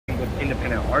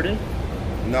independent artists?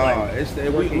 No, like, it's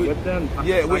working with them.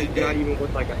 Yeah, not even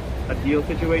with like a deal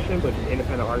situation, but just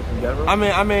independent artists in general.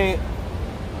 I mean,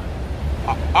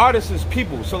 artists is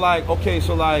people. So like, okay,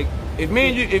 so like, if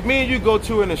me and you go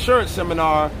to an insurance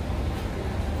seminar,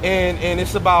 and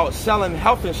it's about selling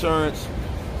health insurance,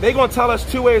 they gonna tell us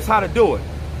two ways how to do it: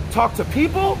 talk to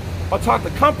people or talk to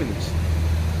companies.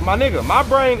 My nigga, my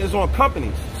brain is on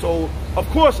companies. So of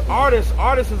course, artists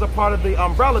is a part of the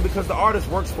umbrella because the artist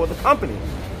works for the company.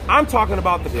 I'm talking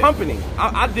about the company.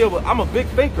 I'm a big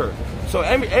thinker. So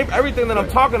everything that I'm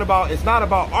talking about is not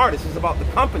about artists, it's about the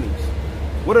companies.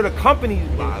 What are the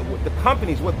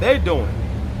companies, what they're doing? You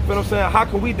know what I'm saying? How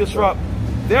can we disrupt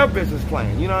their business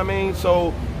plan? You know what I mean?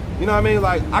 So, you know what I mean?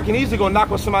 Like, I can easily go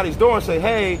knock on somebody's door and say,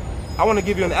 hey, I want to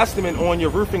give you an estimate on your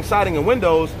roofing, siding, and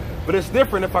windows. But it's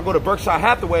different if I go to Berkshire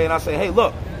Hathaway and I say, hey,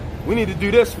 look, we need to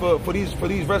do this for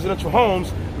these residential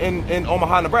homes in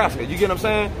Omaha, Nebraska. You get what I'm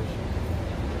saying?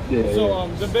 Yeah. So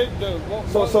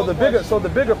the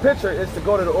bigger picture is to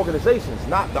go to the organizations,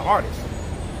 not the artists.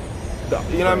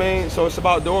 You know what I mean? So it's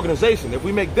about the organization. If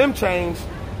we make them change,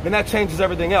 then that changes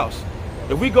everything else.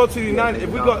 If we go to the United,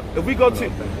 if we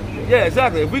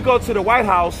go to the White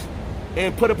House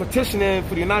and put a petition in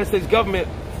for the United States government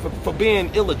for being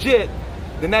illegit,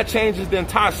 then that changes the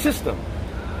entire system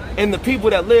and the people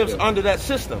that lives under that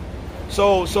system.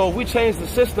 So if we change the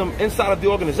system inside of the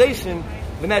organization,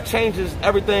 then that changes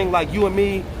everything, like you and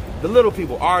me, the little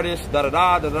people, artists, da da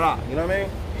da da da. You know what I mean?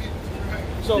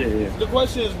 So the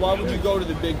question is, why would you go to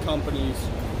the big companies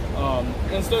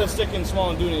instead of sticking small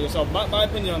and doing it yourself? My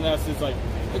opinion on that is like,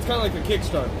 it's kind of like a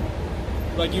Kickstarter.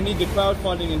 Like you need the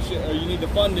crowdfunding and shit, or you need the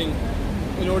funding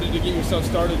in order to get yourself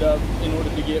started up, in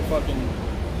order to get fucking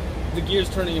the gears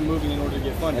turning and moving in order to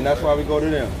get funding. And that's why we go to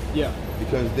them. Yeah.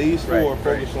 Because these four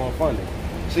focus on funding.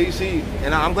 See,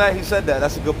 and I'm glad he said that.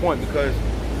 That's a good point, because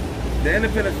the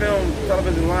independent film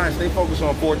television lines, they focus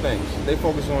on four things. They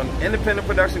focus on independent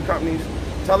production companies,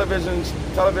 television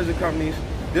companies,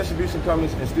 distribution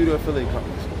companies, and studio affiliate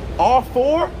companies. All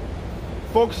four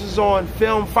focuses on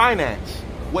film finance.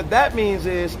 What that means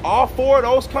is all four of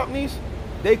those companies,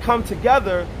 they come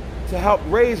together to help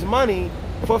raise money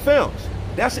for films.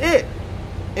 That's it.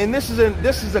 And this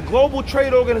is a global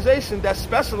trade organization that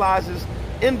specializes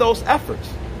in those efforts.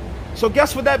 So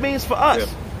guess what that means for us?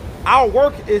 Yeah. Our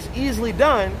work is easily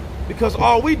done because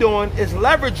all we doing is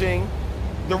leveraging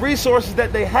the resources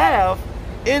that they have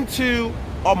into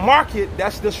a market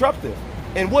that's disruptive.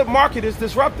 And what market is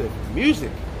disruptive?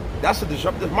 Music. That's a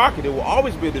disruptive market. It will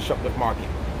always be a disruptive market.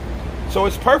 So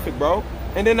it's perfect, bro.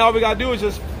 And then all we gotta do is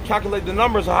just calculate the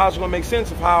numbers of how it's gonna make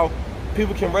sense of how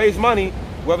people can raise money,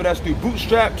 whether that's through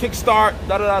Bootstrap, Kickstart,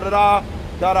 da da da da da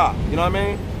da da. You know what I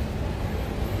mean?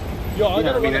 Yo, I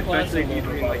gotta run a plan. Especially you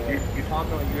talk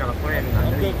about you got a plan. And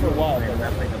I'm good for a while.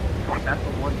 That's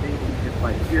the one thing. Just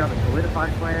like if you have a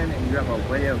solidified plan and you have a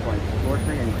way of like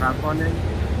sourcing and crowdfunding,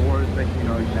 or like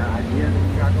that idea that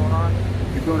you got going on,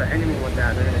 you go to anyone with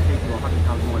that, they're gonna take you 100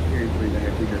 times more seriously than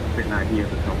if you just spit an idea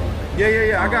for someone.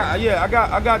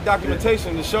 I got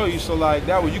documentation to show you, so like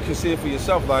that way you can see it for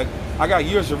yourself. Like I got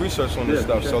years of research on this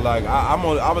stuff, so like I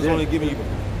was only giving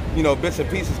you bits and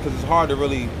pieces because it's hard to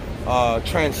really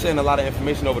transcend a lot of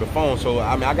information over the phone. So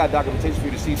I mean, I got documentation for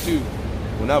you to see too,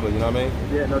 whenever. You know what I mean?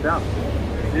 Yeah, no doubt.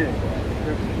 Yeah.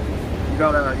 You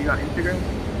got Instagram?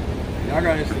 Yeah, I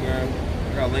got Instagram.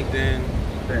 I got LinkedIn.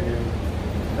 Okay.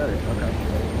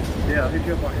 Yeah, I'll hit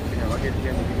you up on Instagram. I'll get you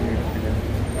on Instagram.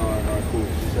 All right, cool.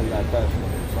 You said that fast.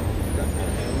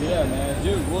 Yeah, man,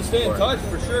 dude. We'll stay in touch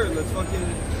for sure. Let's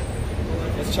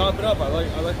chop it up. I like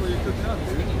where you're cooking up,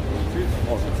 dude.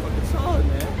 It's fucking solid,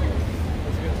 man.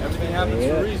 Everything happens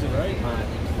for a reason, right? All right,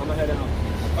 I'm gonna head out.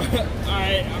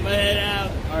 Alright, I'm gonna head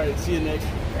out. Alright, see you next.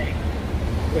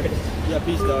 Yeah,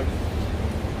 peace, dog.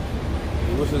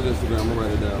 What's his Instagram? I'm gonna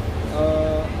write it down.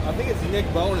 I think it's Nick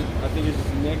Bonin. I think it's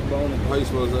just Nick Bonin. How you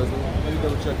spell his last name? Let me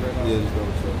double check right now. Yeah, just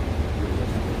double check.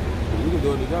 We can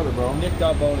do it together, bro.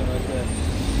 Nick.Bonin right there.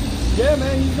 Yeah,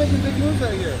 man, he's making big moves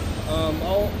right here.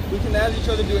 We can add each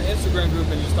other to an Instagram group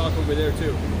and just talk over there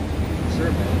too.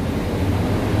 Sure, man.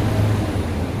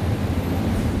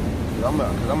 I'm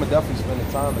gonna definitely spend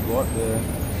the time to go up there.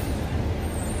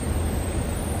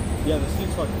 Yeah, this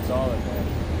dude's fucking solid, man.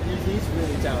 He's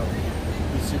really talented.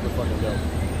 He's super fucking dope.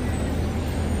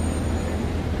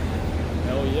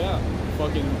 Hell yeah.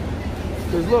 Fucking.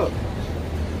 Cause look,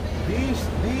 these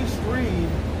three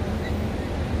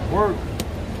work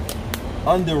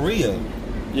under RIA.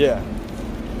 Yeah.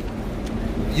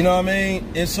 You know what I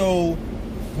mean? And so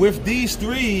with these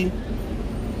three,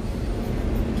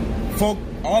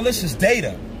 all this is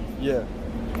data. Yeah.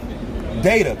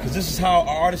 Data, because this is how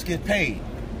our artists get paid.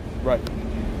 Right.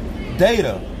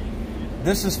 Data.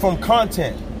 This is from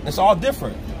content. It's all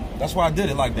different. That's why I did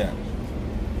it like that.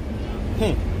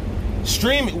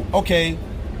 Streaming, okay.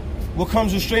 What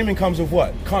comes with streaming comes with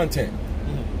what? Content.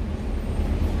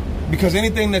 Because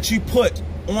anything that you put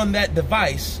on that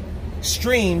device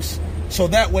streams, so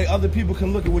that way other people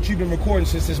can look at what you've been recording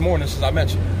since this morning, since I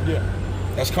mentioned. Yeah.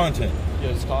 That's content. Yeah,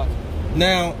 it's content.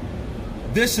 Now,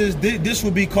 this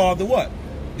would be called the what?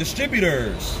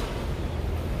 Distributors.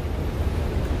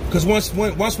 Because once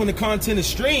when the content is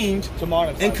streamed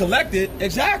and collected,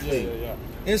 exactly. Yeah.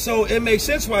 And so it makes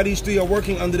sense why these three are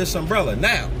working under this umbrella.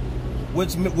 Now,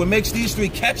 what makes these three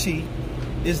catchy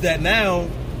is that now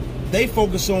they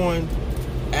focus on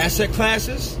asset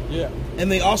classes. Yeah.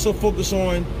 And they also focus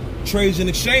on trades and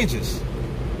exchanges.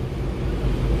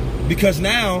 Because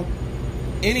now,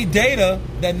 any data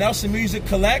that Nelson Music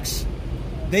collects,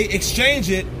 they exchange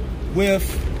it with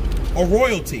a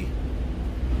royalty.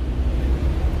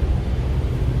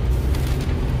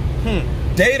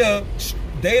 Data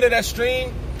that's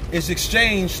streamed is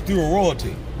exchanged through a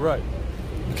royalty. Right.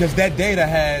 Because that data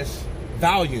has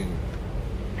value.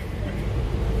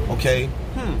 Okay?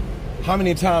 How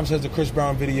many times has the Chris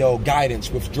Brown video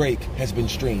Guidance with Drake has been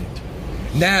streamed?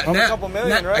 Now, a couple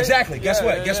million, right? Exactly. Guess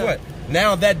what?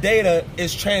 Now that data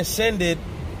is transcended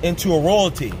into a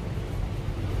royalty.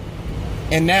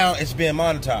 And now it's being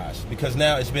monetized because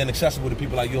now it's being accessible to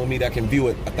people like you and me that can view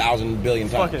it 1,000 billion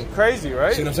times. Fucking crazy,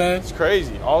 right? See what I'm saying? It's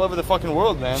crazy. All over the fucking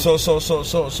world, man. So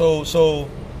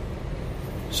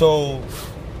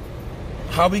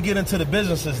how we get into the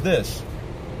business is this.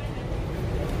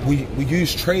 We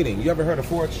use trading. You ever heard of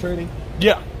Forex trading?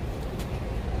 Yeah.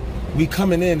 We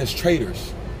coming in as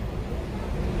traders.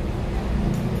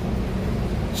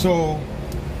 So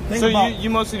you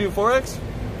mostly do Forex?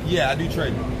 Yeah, I do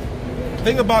trading.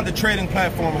 Think about the trading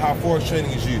platform and how Forex trading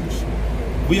is used.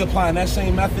 We applying that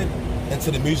same method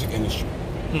into the music industry.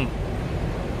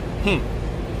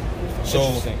 So,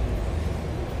 interesting.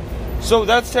 So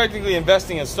that's technically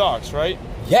investing in stocks, right?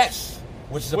 Yes.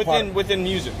 Which is within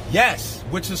music. Yes,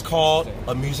 which is called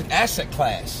a music asset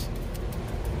class.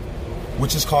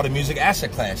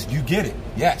 You get it.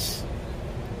 Yes.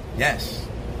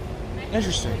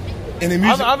 Interesting. In the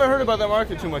music, I haven't heard about that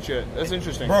market too much yet. That's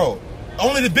interesting. Bro,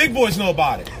 only the big boys know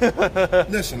about it.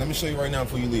 Listen, let me show you right now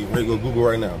before you leave. Go Google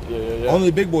right now. Yeah. Only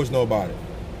the big boys know about it.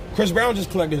 Chris Brown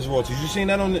just collected his royalties. You seen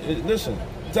that on the... Listen,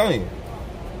 I'm telling you.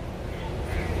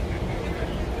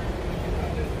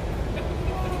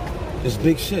 It's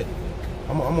big shit.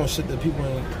 I'm on shit that people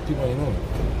ain't knowing.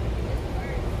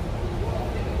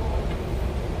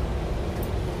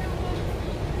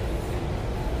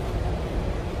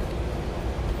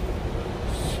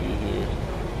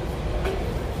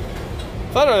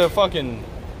 Thought of a fucking...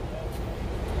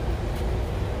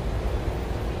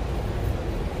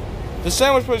 The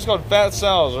sandwich place is called Fat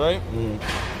Sal's, right?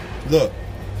 Look,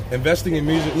 investing in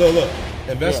music... Look.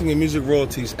 Investing in music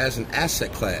royalties as an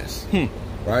asset class,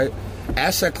 right?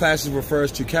 Asset classes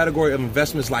refers to category of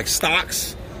investments like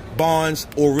stocks, bonds,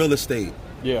 or real estate.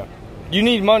 Yeah. You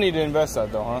need money to invest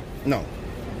that, though, huh? No.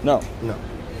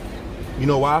 You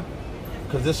know why?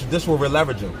 Because this what we're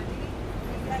leveraging.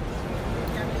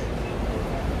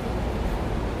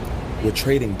 We're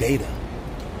trading data.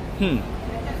 Interesting.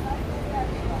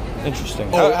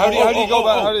 How do you go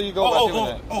about doing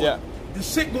that? Yeah. The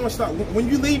shit gonna start when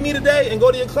you leave me today and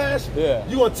go to your class. Yeah.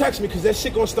 You gonna text me because that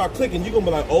shit gonna start clicking. You gonna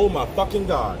be like, oh my fucking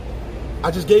god,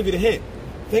 I just gave you the hint.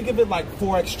 Think of it like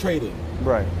Forex trading.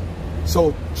 Right.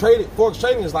 So Forex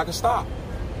trading is like a stock,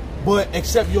 but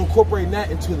except you're incorporating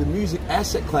that into the music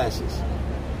asset classes.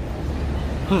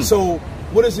 So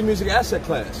what is the music asset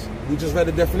class? We just read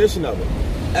the definition of it.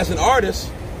 As an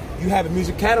artist, you have a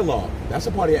music catalog. That's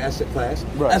a part of your asset class.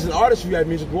 Right. As an artist, you have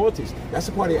music royalties. That's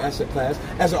a part of your asset class.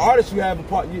 As an artist, you have a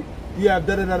part. You have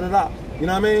da da da da da. You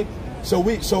know what I mean? So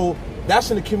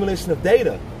that's an accumulation of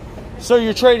data. So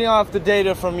you're trading off the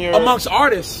data from your amongst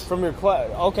artists. From your class.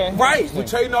 Okay. Right. We're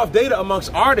trading off data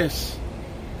amongst artists.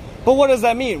 But what does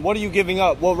that mean? What are you giving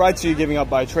up? What rights are you giving up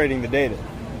by trading the data?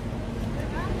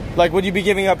 Like, would you be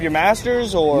giving up your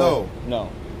masters or no?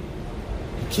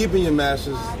 Keeping your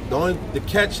masters. The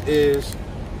catch is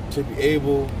to be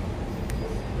able.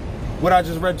 What I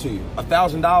just read to you,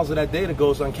 $1,000 of that data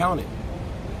goes uncounted,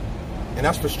 and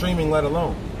that's for streaming, let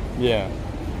alone. Yeah.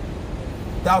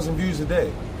 1,000 views a day.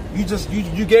 You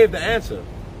gave the answer.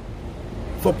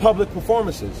 For public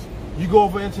performances, you go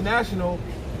over international,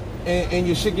 and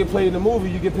your shit get played in the movie.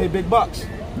 You get paid big bucks.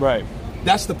 Right.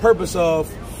 That's the purpose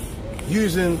of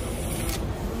using.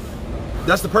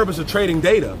 That's the purpose of trading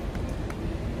data.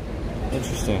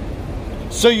 Interesting.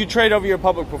 So you trade over your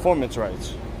public performance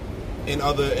rights in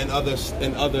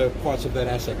other parts of that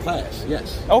asset class.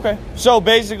 Yes. Okay. So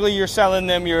basically, you're selling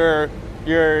them your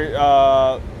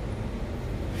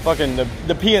fucking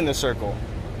the P in the circle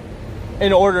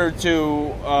in order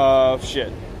to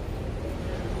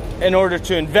in order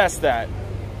to invest that.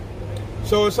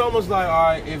 So it's almost like, all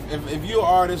right, if you're an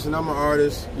artist and I'm an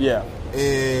artist, yeah,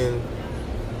 and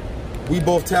we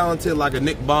both talented like a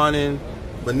Nick Bonin,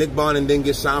 but Nick Bonin didn't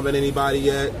get signed by anybody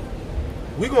yet.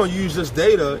 We're gonna use this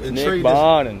data and trade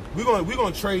this. We're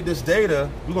gonna trade this data.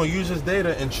 We're gonna use this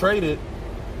data and trade it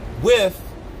with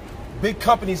big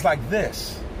companies like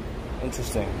this.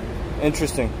 Interesting.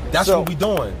 That's what we're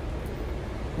doing.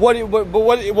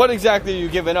 What exactly are you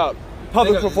giving up?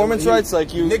 Public performance rights,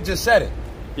 like you. Nick just said it.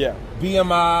 Yeah.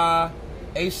 BMI,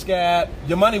 ASCAP,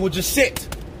 your money will just sit.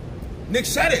 Nick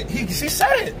said it. He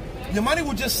said it. Your money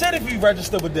will just sit if you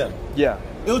register with them. Yeah.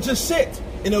 It'll just sit.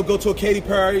 And it'll go to a Katy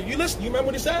Perry. You listen, you remember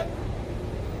what he said?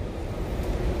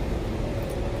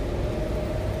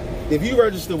 If you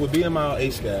register with BMI or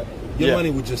ASCAP, your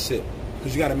money will just sit.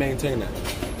 Because you got to maintain that.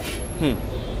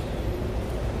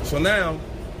 So now,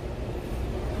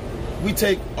 we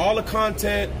take all the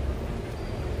content,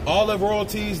 all the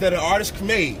royalties that an artist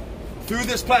made through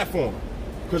this platform.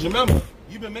 Because remember,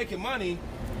 you've been making money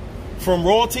from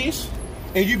royalties,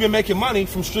 and you've been making money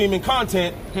from streaming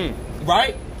content,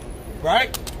 right?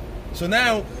 Right? So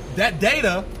now, that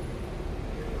data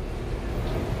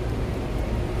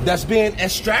that's being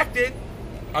extracted,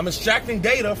 I'm extracting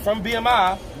data from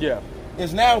BMI,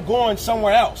 is now going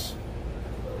somewhere else.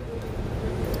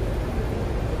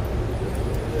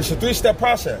 It's a 3-step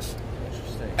process.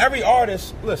 Every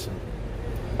artist, listen,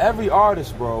 every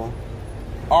artist, bro,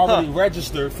 already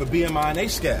registered for BMI and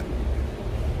ASCAP.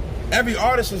 Every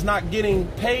artist is not getting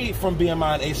paid from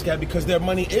BMI and ASCAP because their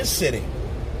money is sitting.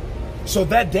 So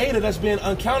that data that's being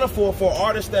unaccounted for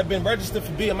artists that have been registered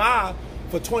for BMI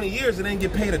for 20 years and didn't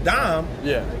get paid a dime.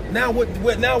 Yeah. Now where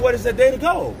does that data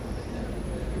go?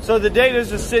 So the data is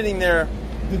just sitting there.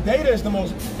 The data is the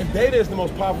most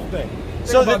powerful thing.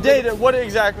 So the data, what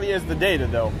exactly is the data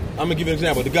though? I'm gonna give you an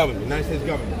example. The government, United States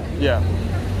government. Yeah.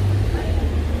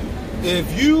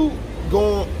 If you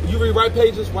go, you read white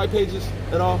pages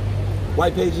at all?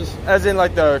 White pages? As in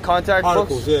like the contact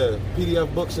articles, books? Yeah.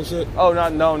 PDF books and shit. Oh,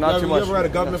 not too much. You ever read a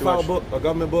government file book, a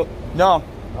government book? No.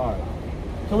 All right.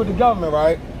 So with the government,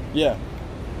 right? Yeah.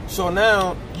 So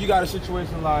now you got a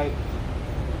situation like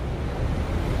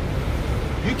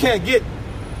you can't get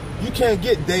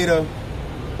data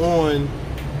on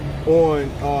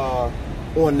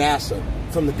NASA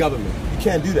from the government. You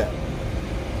can't do that.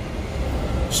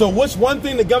 So what's one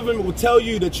thing the government will tell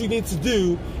you that you need to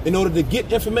do in order to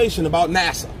get information about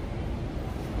NASA?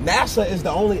 NASA is the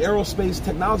only aerospace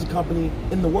technology company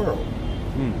in the world.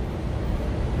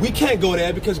 We can't go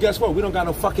there because guess what? We don't got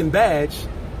no fucking badge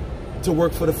to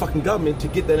work for the fucking government to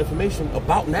get that information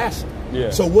about NASA.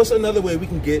 Yeah. So what's another way we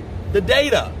can get the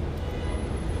data?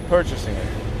 Purchasing it.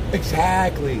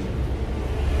 Exactly.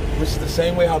 Which is the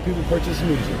same way how people purchase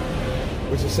music.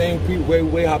 Which is the same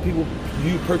way how people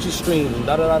purchase streams and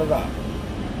da-da-da-da-da.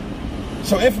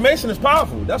 So information is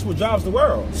powerful. That's what drives the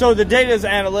world. So the data is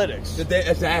analytics.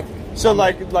 Exactly. So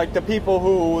like the people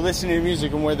who listen to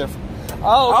music and where they're from.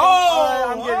 Oh, okay. All right,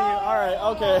 I'm getting you. All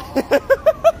right, okay.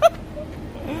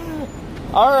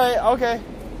 All right, okay.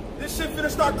 This shit finna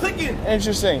start clicking.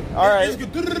 Interesting. All right.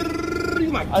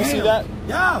 Like, I see that.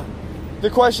 Yeah. The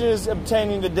question is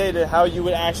obtaining the data, how you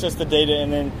would access the data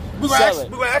and then sell it.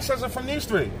 We would access it from these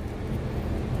three.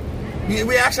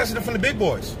 We access it from the big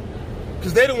boys.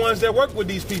 Because they're the ones that work with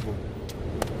these people.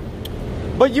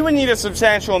 But you would need a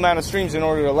substantial amount of streams in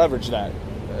order to leverage that,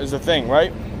 is the thing,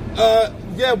 right?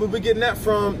 Yeah, but we're getting that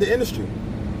from the industry.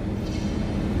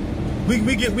 We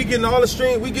getting all the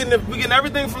streams. We getting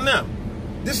everything from them.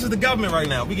 This is the government right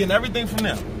now. We getting everything from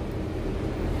them,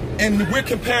 and we're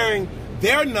comparing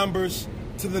their numbers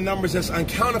to the numbers that's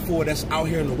unaccounted for that's out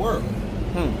here in the world.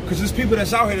 Because there's people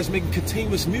that's out here that's making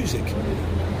continuous music.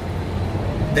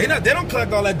 They don't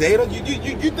collect all that data.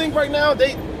 You think right now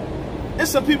there's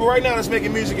some people right now that's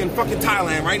making music in fucking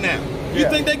Thailand right now. You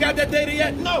think they got that data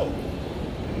yet? No.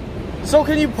 So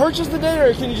can you purchase the data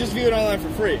or can you just view it online for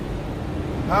free?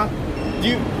 Huh?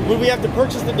 Would we have to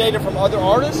purchase the data from other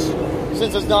artists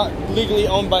since it's not legally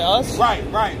owned by us? Right.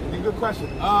 Good question.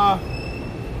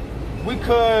 We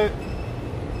could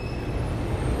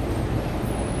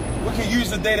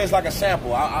use the data as like a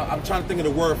sample. I'm trying to think of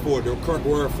the word for it, the correct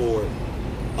word for it.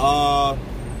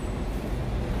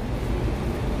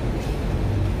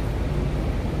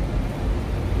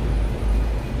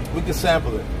 We could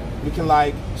sample it. We can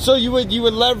like. So you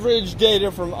would leverage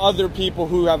data from other people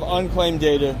who have unclaimed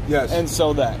data. Yes. And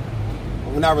sell that.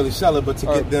 Well, not really sell it, but to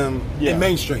get them in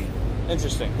mainstream.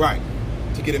 Interesting. Right.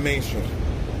 To get it mainstream.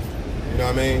 You know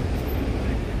what I mean?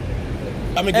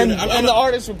 And the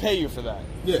artist would pay you for that.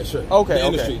 Yeah, sure. Okay. The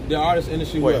industry, the artist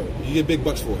industry, whatever. You get big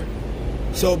bucks for it.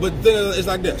 So, but then it's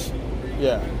like this.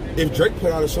 Yeah. If Drake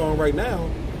put out a song right now,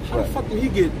 how the fuck did he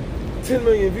get 10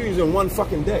 million views in one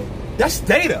fucking day? That's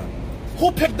data.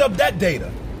 Who picked up that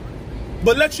data?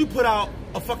 But let you put out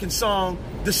a fucking song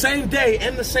the same day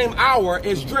and the same hour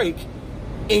as Drake,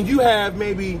 and you have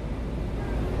maybe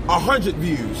 100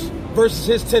 views versus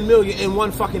his 10 million in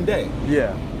one fucking day.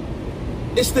 Yeah.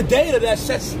 It's the data that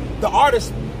sets the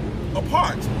artist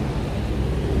apart.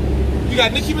 You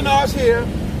got Nicki Minaj here,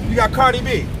 you got Cardi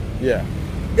B. Yeah.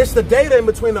 It's the data in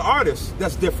between the artists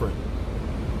that's different.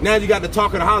 Now you got the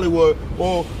talk of Hollywood.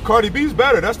 Well, Cardi B's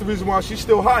better. That's the reason why she's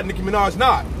still hot. Nicki Minaj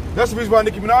not. That's the reason why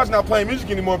Nicki Minaj not playing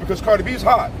music anymore, because Cardi B's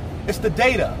hot. It's the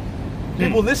data.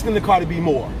 People listening to Cardi B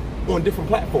more on different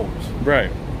platforms.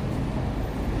 Right.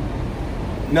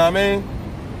 You know what I mean?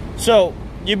 So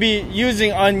you'd be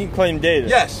using unclaimed data.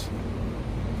 Yes.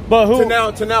 But who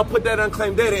to now put that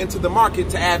unclaimed data into the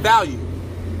market to add value?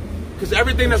 Because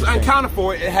everything that's unaccounted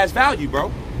for, it has value,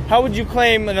 bro. How would you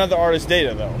claim another artist's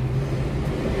data, though?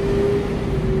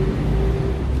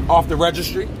 Off the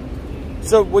registry.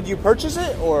 So would you purchase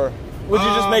it, or would you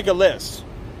just make a list?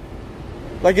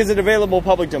 Like, is it available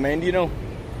public domain? Do you know?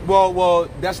 Well,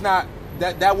 that's not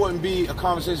that wouldn't be a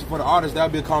conversation for the artist. That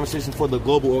would be a conversation for the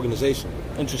global organization.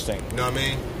 Interesting. You know what I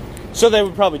mean? So they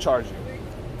would probably charge you.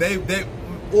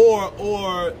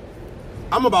 Or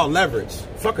I'm about leverage.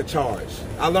 Fuck a charge.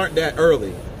 I learned that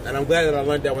early, and I'm glad that I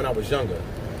learned that when I was younger.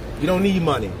 You don't need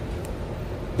money.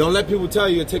 Don't let people tell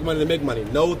you it takes money to make money.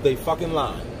 No, they fucking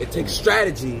lie. It takes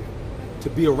strategy to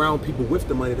be around people with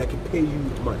the money that can pay you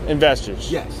money.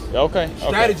 Investors. Yes. Okay.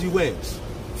 Strategy wins.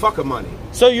 Fuck a money.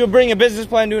 So you bring a business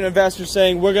plan to an investor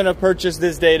saying, we're going to purchase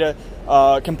this data,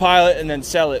 compile it, and then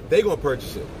sell it. They going to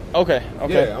purchase it. Okay.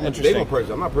 Yeah, they going to purchase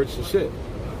it. I'm not purchasing shit.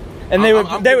 And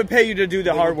they would pay you to do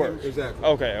the hard work. Exactly.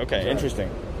 Okay. Exactly. Interesting.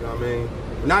 You know what I mean?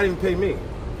 Not even pay me,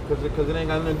 because it ain't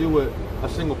got nothing to do with a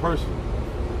single person.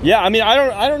 Yeah, I mean,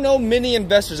 I don't know many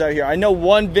investors out here. I know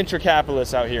one venture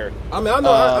capitalist out here. I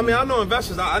know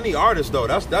investors. I need artists though.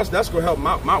 That's gonna help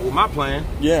with my plan.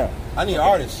 Yeah. I need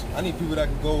artists. I need people that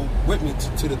can go with me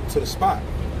to the spot.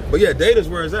 But yeah, data's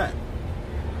where it's at.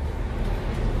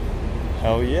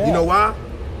 Hell yeah. You know why?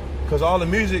 Because all the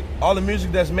music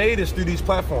that's made is through these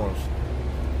platforms.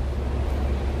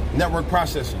 Network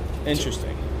processing.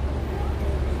 Interesting.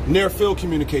 Near field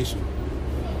communication.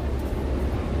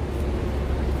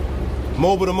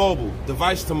 Mobile to mobile,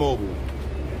 device to mobile.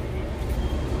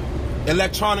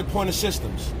 Electronic point of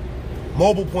systems.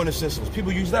 Mobile point of systems.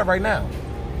 People use that right now.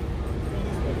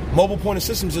 Mobile point of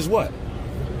systems is what?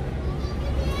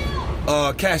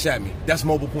 Cash at me. That's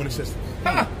mobile point of systems.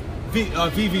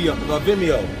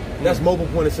 Vimeo. That's mobile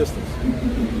point of systems.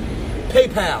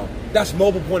 PayPal. That's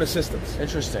mobile point of systems.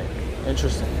 Interesting.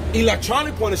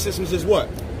 Electronic point of systems is what?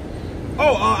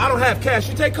 Oh, I don't have cash.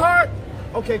 You take card?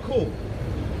 Okay, cool.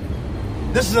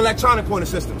 This is electronic point of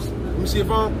systems. Let me see your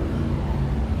phone.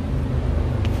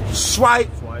 Swipe.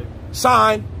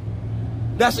 Sign.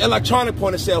 That's electronic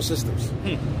point of sale systems.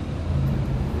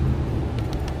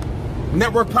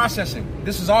 Network processing.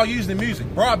 This is all used in music.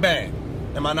 Broadband.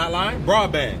 Am I not lying?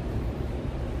 Broadband.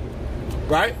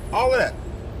 Right? All of that.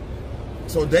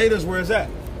 So data's where it's at.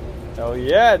 Oh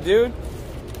yeah, dude.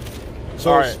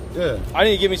 So, all right. Yeah. I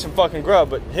need to give me some fucking grub,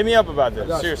 but hit me up about this.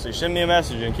 Gotcha. Seriously, send me a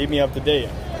message and keep me up to date.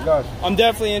 Gotcha. I'm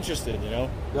definitely interested, you know?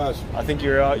 Gotcha. I think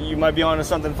you might be onto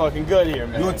something fucking good here,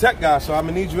 man. You're a tech guy, so I'm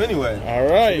gonna need you anyway. All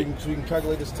right. So we can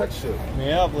calculate this tech shit.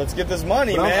 Yeah, let's get this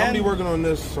money, But man. I'm gonna be working on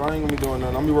this, so I ain't gonna be doing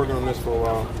nothing. I'm gonna be working on this for a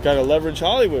while. Gotta leverage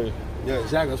Hollywood. Yeah,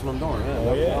 exactly. That's what I'm doing. Yeah,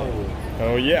 Oh, yeah. Hollywood.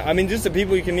 Oh, yeah. I mean, just the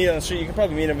people you can meet on the street, you can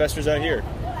probably meet investors out here.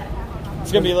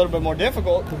 It's gonna be a little bit more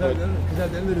difficult. Because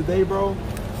at the end of the day, bro,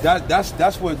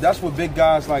 that's what big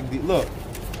guys like. Look,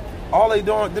 all they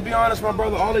doing, to be honest, my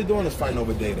brother, all they doing is fighting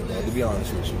over data, bro. To be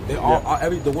honest with you,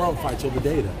 the world fights over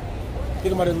data.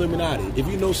 Think about the Illuminati. If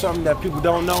you know something that people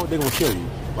don't know, they're gonna kill you,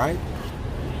 right?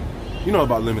 You know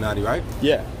about Illuminati, right?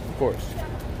 Yeah, of course.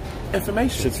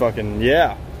 Information. Shit's fucking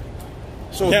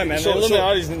So yeah, man. The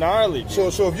Illuminati's gnarly. So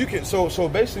if you can, so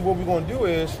basically, what we're gonna do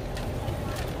is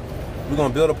we're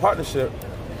gonna build a partnership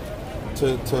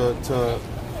to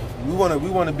we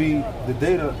wanna be the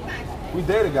data. We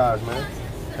data guys, man.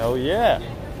 Hell yeah.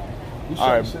 You All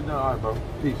right. sit down. All right, bro.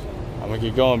 Peace. I'm gonna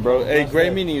get going, bro. Hey,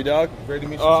 great meeting you, dog. Great to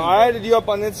meet you too. I added you up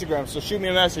on Instagram, so shoot me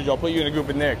a message. I'll put you in a group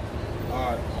with Nick.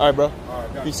 All right, bro. All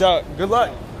right, Peace out. Good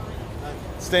luck.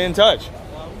 Stay in touch.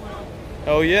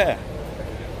 Oh yeah.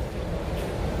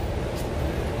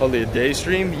 Only a day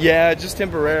stream? Yeah, just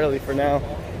temporarily for now.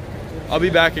 I'll be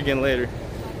back again later.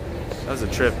 That was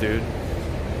a trip, dude.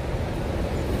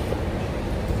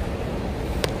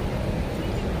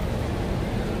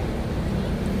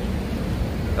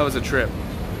 That was a trip.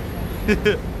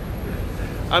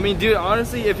 I mean, dude,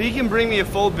 honestly, if he can bring me a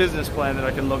full business plan that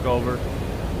I can look over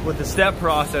with the step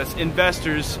process,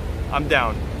 investors, I'm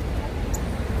down.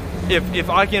 If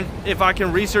I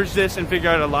can research this and figure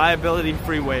out a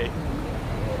liability-free way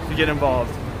to get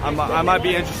involved, I might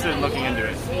be interested in looking into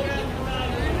it.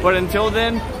 But until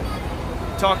then,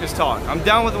 talk is talk. I'm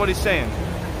down with what he's saying.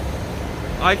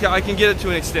 I can get it to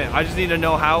an extent. I just need to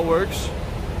know how it works,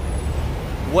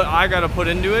 what I gotta put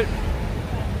into it,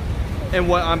 and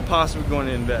what I'm possibly going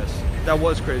to invest. That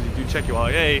was crazy, dude. Check you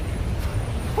out. Hey,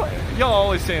 y'all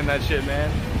always saying that shit, man.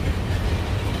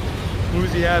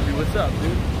 Who's he happy? What's up,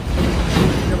 dude?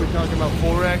 We're talking about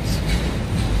Forex.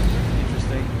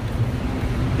 Interesting.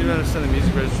 You don't understand the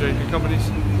music registration companies?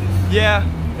 Yeah,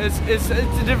 it's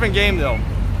a different game though.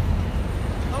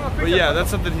 But yeah, that's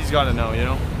something he's got to know, you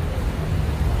know.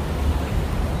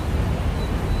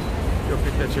 Go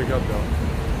pick that chick up though.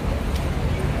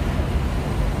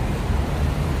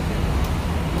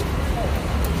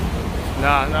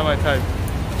 Nah, not my type.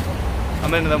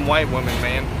 I'm into them white women,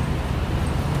 man.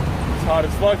 It's hot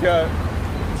as fuck out.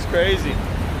 It's crazy.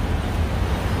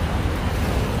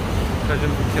 Judge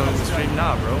him for killing the stream?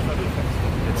 Nah, bro.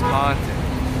 It's content.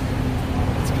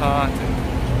 It's content.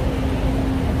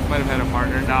 Might have had a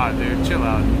partner. Nah, dude, chill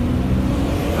out.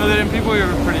 Other than people here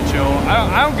are pretty chill.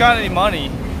 I don't got any money.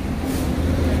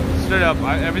 Straight up,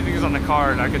 everything is on the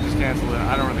card. I could just cancel it.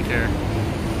 I don't really care.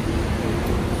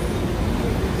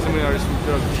 Somebody already swooped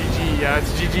up. GG, yeah,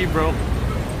 it's GG, bro.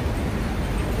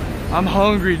 I'm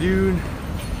hungry, dude.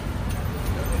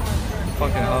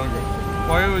 Fucking hungry.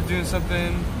 Why are we doing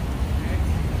something?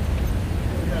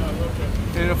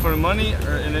 In it for money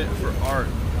or in it for art?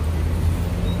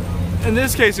 In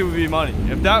this case, it would be money.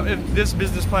 If this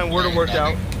business plan were to work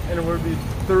out and it were to be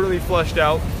thoroughly fleshed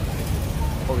out,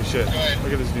 holy shit!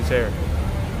 Look at this dude's hair.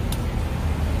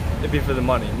 It'd be for the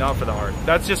money, not for the art.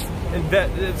 That's just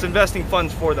it's investing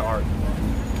funds for the art.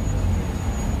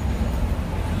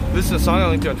 This is a song I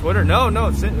linked to on Twitter. No,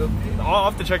 I'll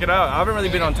have to check it out. I haven't really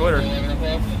been on Twitter.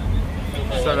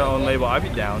 Start our own label. I'd be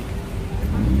down.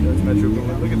 That's Metro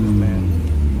Boomer. Look at this man.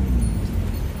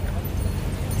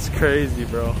 It's crazy,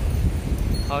 bro.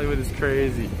 Hollywood is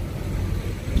crazy.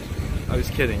 I was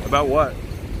kidding. About what?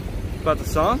 About the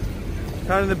song?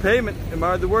 Counting the payment.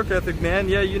 Admire the work ethic, man.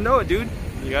 Yeah, you know it, dude.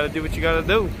 You gotta do what you gotta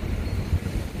do.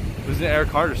 It was an Eric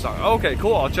Carter song. Oh, okay,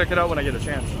 cool. I'll check it out when I get a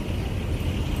chance.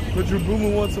 Metro Boomer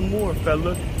wants some more,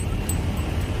 fella.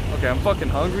 Okay, I'm fucking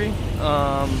hungry.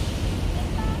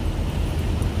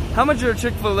 How much are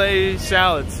Chick-fil-A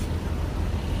salads?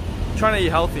 I'm trying to eat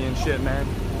healthy and shit, man.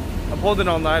 I'm holding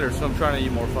all-nighter, so I'm trying to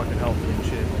eat more fucking healthy and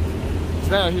shit. It's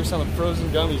now out here selling frozen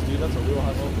gummies, dude. That's a real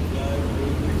hustle.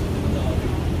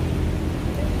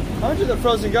 How much are the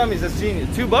frozen gummies? That's genius.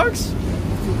 $2?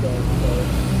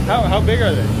 $2. How big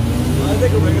are they? I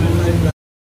think a regular size.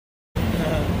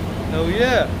 Oh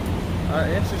yeah.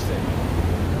 Alright, interesting.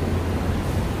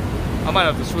 I might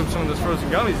have to swoop some of those frozen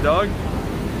gummies, dog.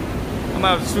 I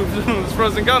might have to swoop some of those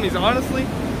frozen gummies, honestly.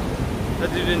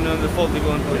 That dude didn't know the full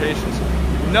legal implications.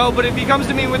 No, but if he comes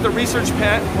to me with a research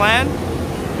plan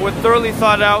with thoroughly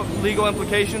thought out legal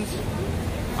implications,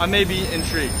 I may be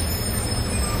intrigued.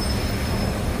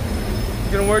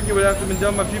 It's gonna work, it would have to have been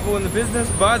done by people in the business,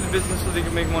 by the business, so they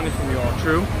can make money from you all.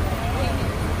 True.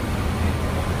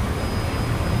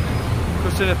 Go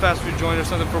sit at a fast food joint or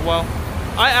something for a while.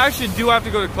 I actually do have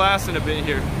to go to class in a bit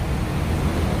here.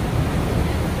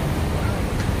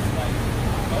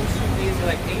 Most of these are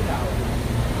like 8 hours.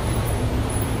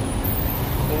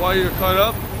 But while you were caught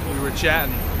up, we were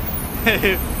chatting.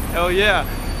 Hell yeah.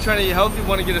 Trying to eat healthy,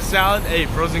 want to get a salad? Hey,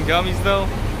 frozen gummies though?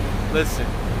 Listen,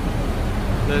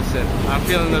 I'm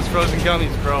feeling those frozen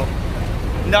gummies, bro.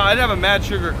 No, I'd have a mad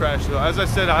sugar crash though. As I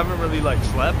said, I haven't really like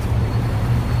slept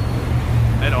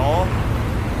at all.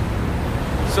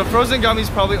 So frozen gummies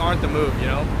probably aren't the move, you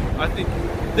know? I think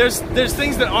there's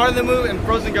things that are the move and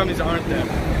frozen gummies aren't them.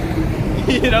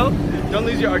 You know? Don't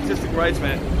lose your artistic rights,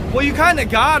 man. Well, you kind of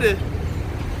gotta.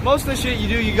 Most of the shit you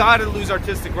do, you gotta lose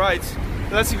artistic rights.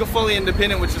 Unless you go fully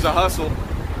independent, which is a hustle.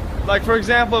 Like, for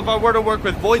example, if I were to work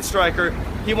with Void Striker,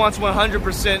 he wants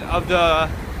 100% of the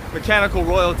mechanical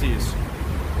royalties.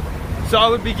 So I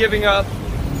would be giving up,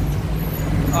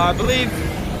 I believe,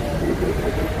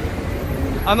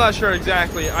 I'm not sure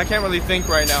exactly. I can't really think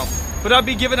right now. But I'd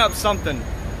be giving up something.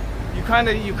 You kind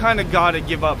of gotta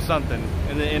give up something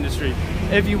in the industry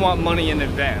if you want money in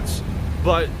advance.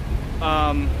 But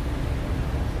I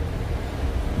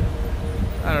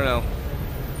don't know.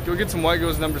 Go get some white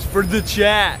girls numbers for the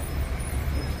chat.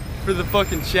 For the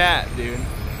fucking chat, dude.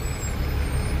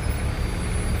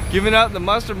 Giving out the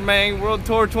Mustard Man World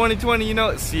Tour 2020, you know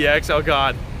it. CX, oh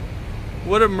god.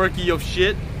 What a murky yo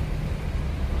shit.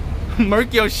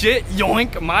 Murky yo shit,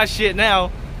 yoink, my shit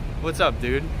now. What's up,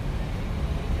 dude?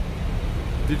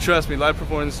 Dude, trust me, live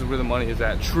performance is where the money is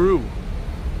at. True.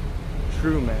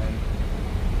 True, man.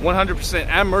 100%.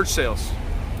 And merch sales.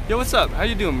 Yo, what's up? How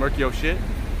you doing, murky yo shit?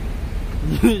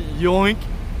 Yoink.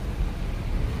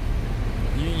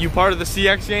 You part of the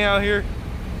CX gang out here?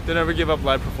 They never give up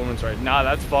live performance right. Nah,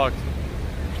 that's fucked.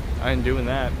 I ain't doing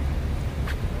that.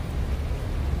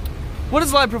 What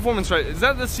is live performance right? Is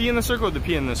that the C in the circle or the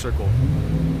P in the circle?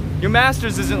 Your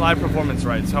master's isn't live performance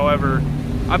rights. However,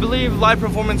 I believe live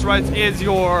performance rights is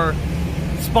your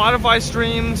Spotify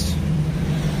streams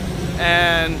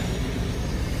and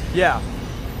yeah,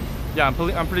 I'm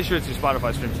pretty sure it's your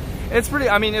Spotify streams. It's pretty.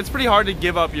 I mean, it's pretty hard to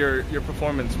give up your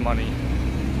performance money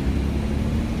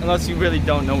unless you really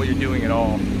don't know what you're doing at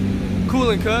all.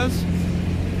 Coolin', cuz.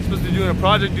 Supposed to be doing a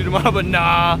project due tomorrow, but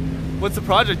nah. What's the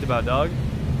project about, dog?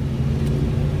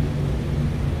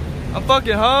 I'm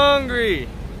fucking hungry.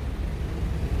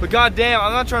 But goddamn,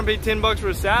 I'm not trying to pay 10 bucks for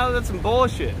a salad. That's some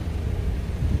bullshit.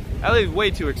 LA's way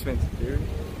too expensive, dude.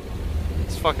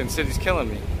 This fucking city's killing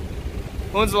me.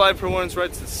 Owns the live performance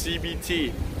rights to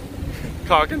CBT.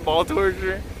 Cock and ball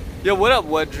torture. Yo, what up,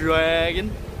 what dragon?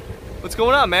 What's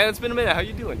going on, man? It's been a minute. How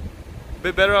you doing? A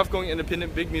bit better off going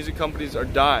independent. Big music companies are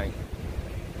dying.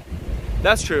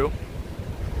 That's true.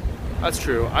 That's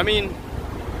true. I mean,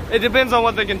 it depends on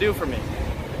what they can do for me.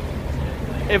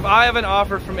 If I have an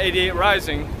offer from 88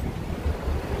 Rising,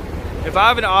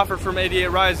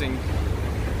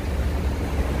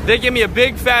 they give me a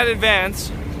big fat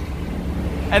advance,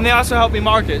 and they also help me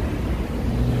market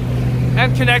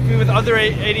and connect me with other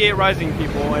 88 Rising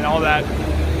people and all that.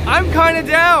 I'm kind of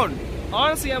down.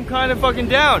 Honestly, I'm kind of fucking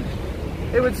down.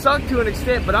 It would suck to an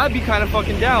extent, but I'd be kind of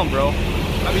fucking down, bro.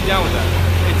 I'd be down with that.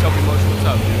 Hey, Toby Motion, what's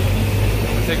up, dude?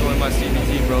 I'm taking away my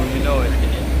CBT, bro. You know it.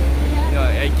 You know,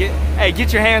 hey,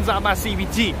 get your hands on my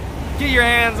CBT. Get your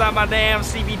hands on my damn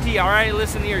CBT, all right?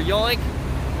 Listen here, yoink.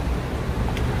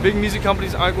 Big music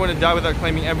companies aren't going to die without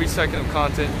claiming every second of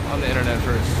content on the internet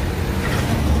first.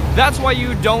 That's why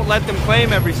you don't let them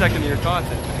claim every second of your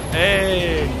content.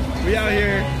 Hey, we out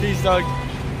here. Peace, dog.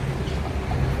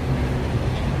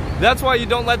 That's why you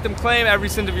don't let them claim every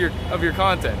cent of your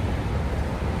content.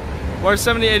 Why are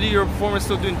 70, 80-year-old performers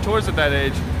still doing tours at that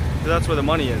age? Because that's where the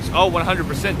money is. Oh,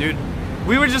 100%, dude.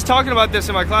 We were just talking about this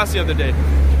in my class the other day.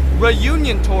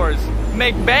 Reunion tours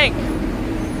make bank.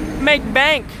 Make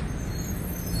bank.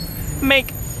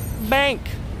 Make bank.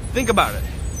 Think about it.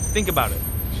 Think about it.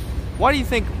 Why do you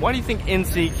think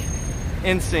NSYNC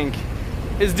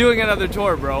is doing another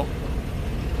tour, bro?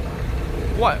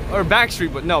 What? Or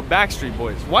Backstreet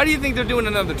Boys. Why do you think they're doing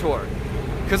another tour?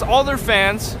 Because all their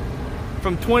fans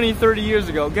from 20, 30 years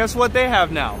ago, guess what they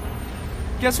have now?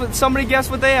 Somebody guess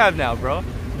what they have now, bro?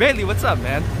 Bailey, what's up,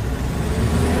 man?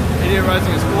 88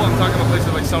 Rising is cool. I'm talking about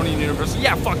places like Sony and Universal.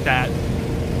 Yeah, fuck that.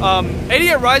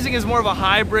 88 Rising is more of a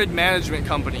hybrid management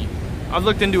company. I've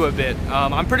looked into it a bit.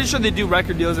 I'm pretty sure they do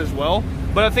record deals as well,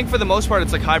 but I think for the most part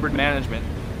it's like hybrid management,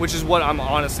 which is what I'm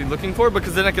honestly looking for,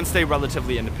 because then I can stay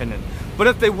relatively independent. But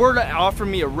if they were to offer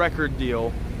me a record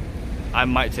deal, I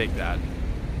might take that,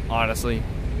 honestly.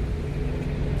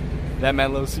 That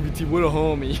man loves CBT, what a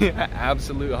homie.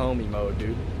 Absolute homie mode,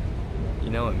 dude. You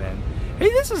know it, man. Hey,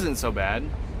 this isn't so bad.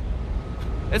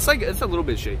 It's a little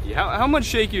bit shaky. How much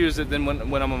shakier is it than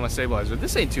when I'm on my stabilizer?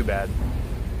 This ain't too bad.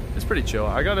 It's pretty chill.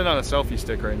 I got it on a selfie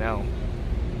stick right now.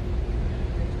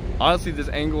 Honestly, this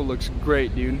angle looks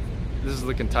great, dude. This is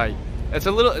looking tight. It's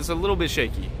a little bit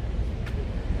shaky.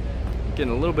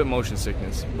 Getting a little bit motion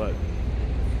sickness, but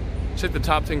check the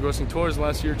top 10 grossing tours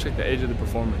last year. Check the age of the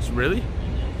performers. Really?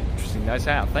 Interesting. Nice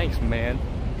hat. Thanks, man.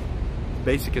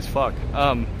 Basic as fuck.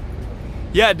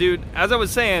 Yeah, dude. As I was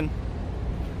saying,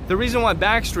 the reason why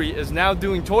Backstreet is now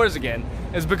doing tours again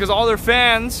is because all their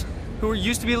fans who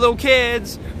used to be little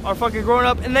kids are fucking growing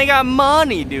up, and they got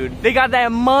money, dude. They got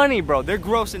that money, bro. They're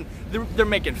grossing. They're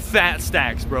making fat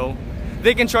stacks, bro.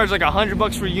 They can charge like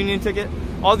 $100 for a union ticket.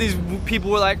 All these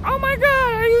people were like, oh my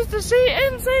god, I used to see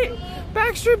NSYNC,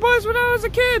 Backstreet Boys when I was a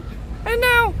kid, and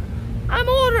now I'm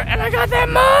older and I got that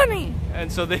money.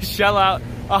 And so they shell out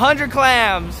 100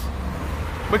 clams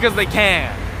because they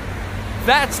can.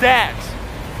 Fat stacks.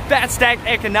 fat stack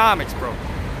economics, bro.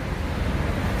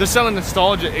 They're selling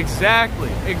nostalgia. Exactly,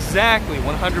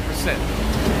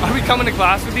 100%. Are we coming to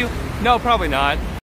class with you? No, probably not.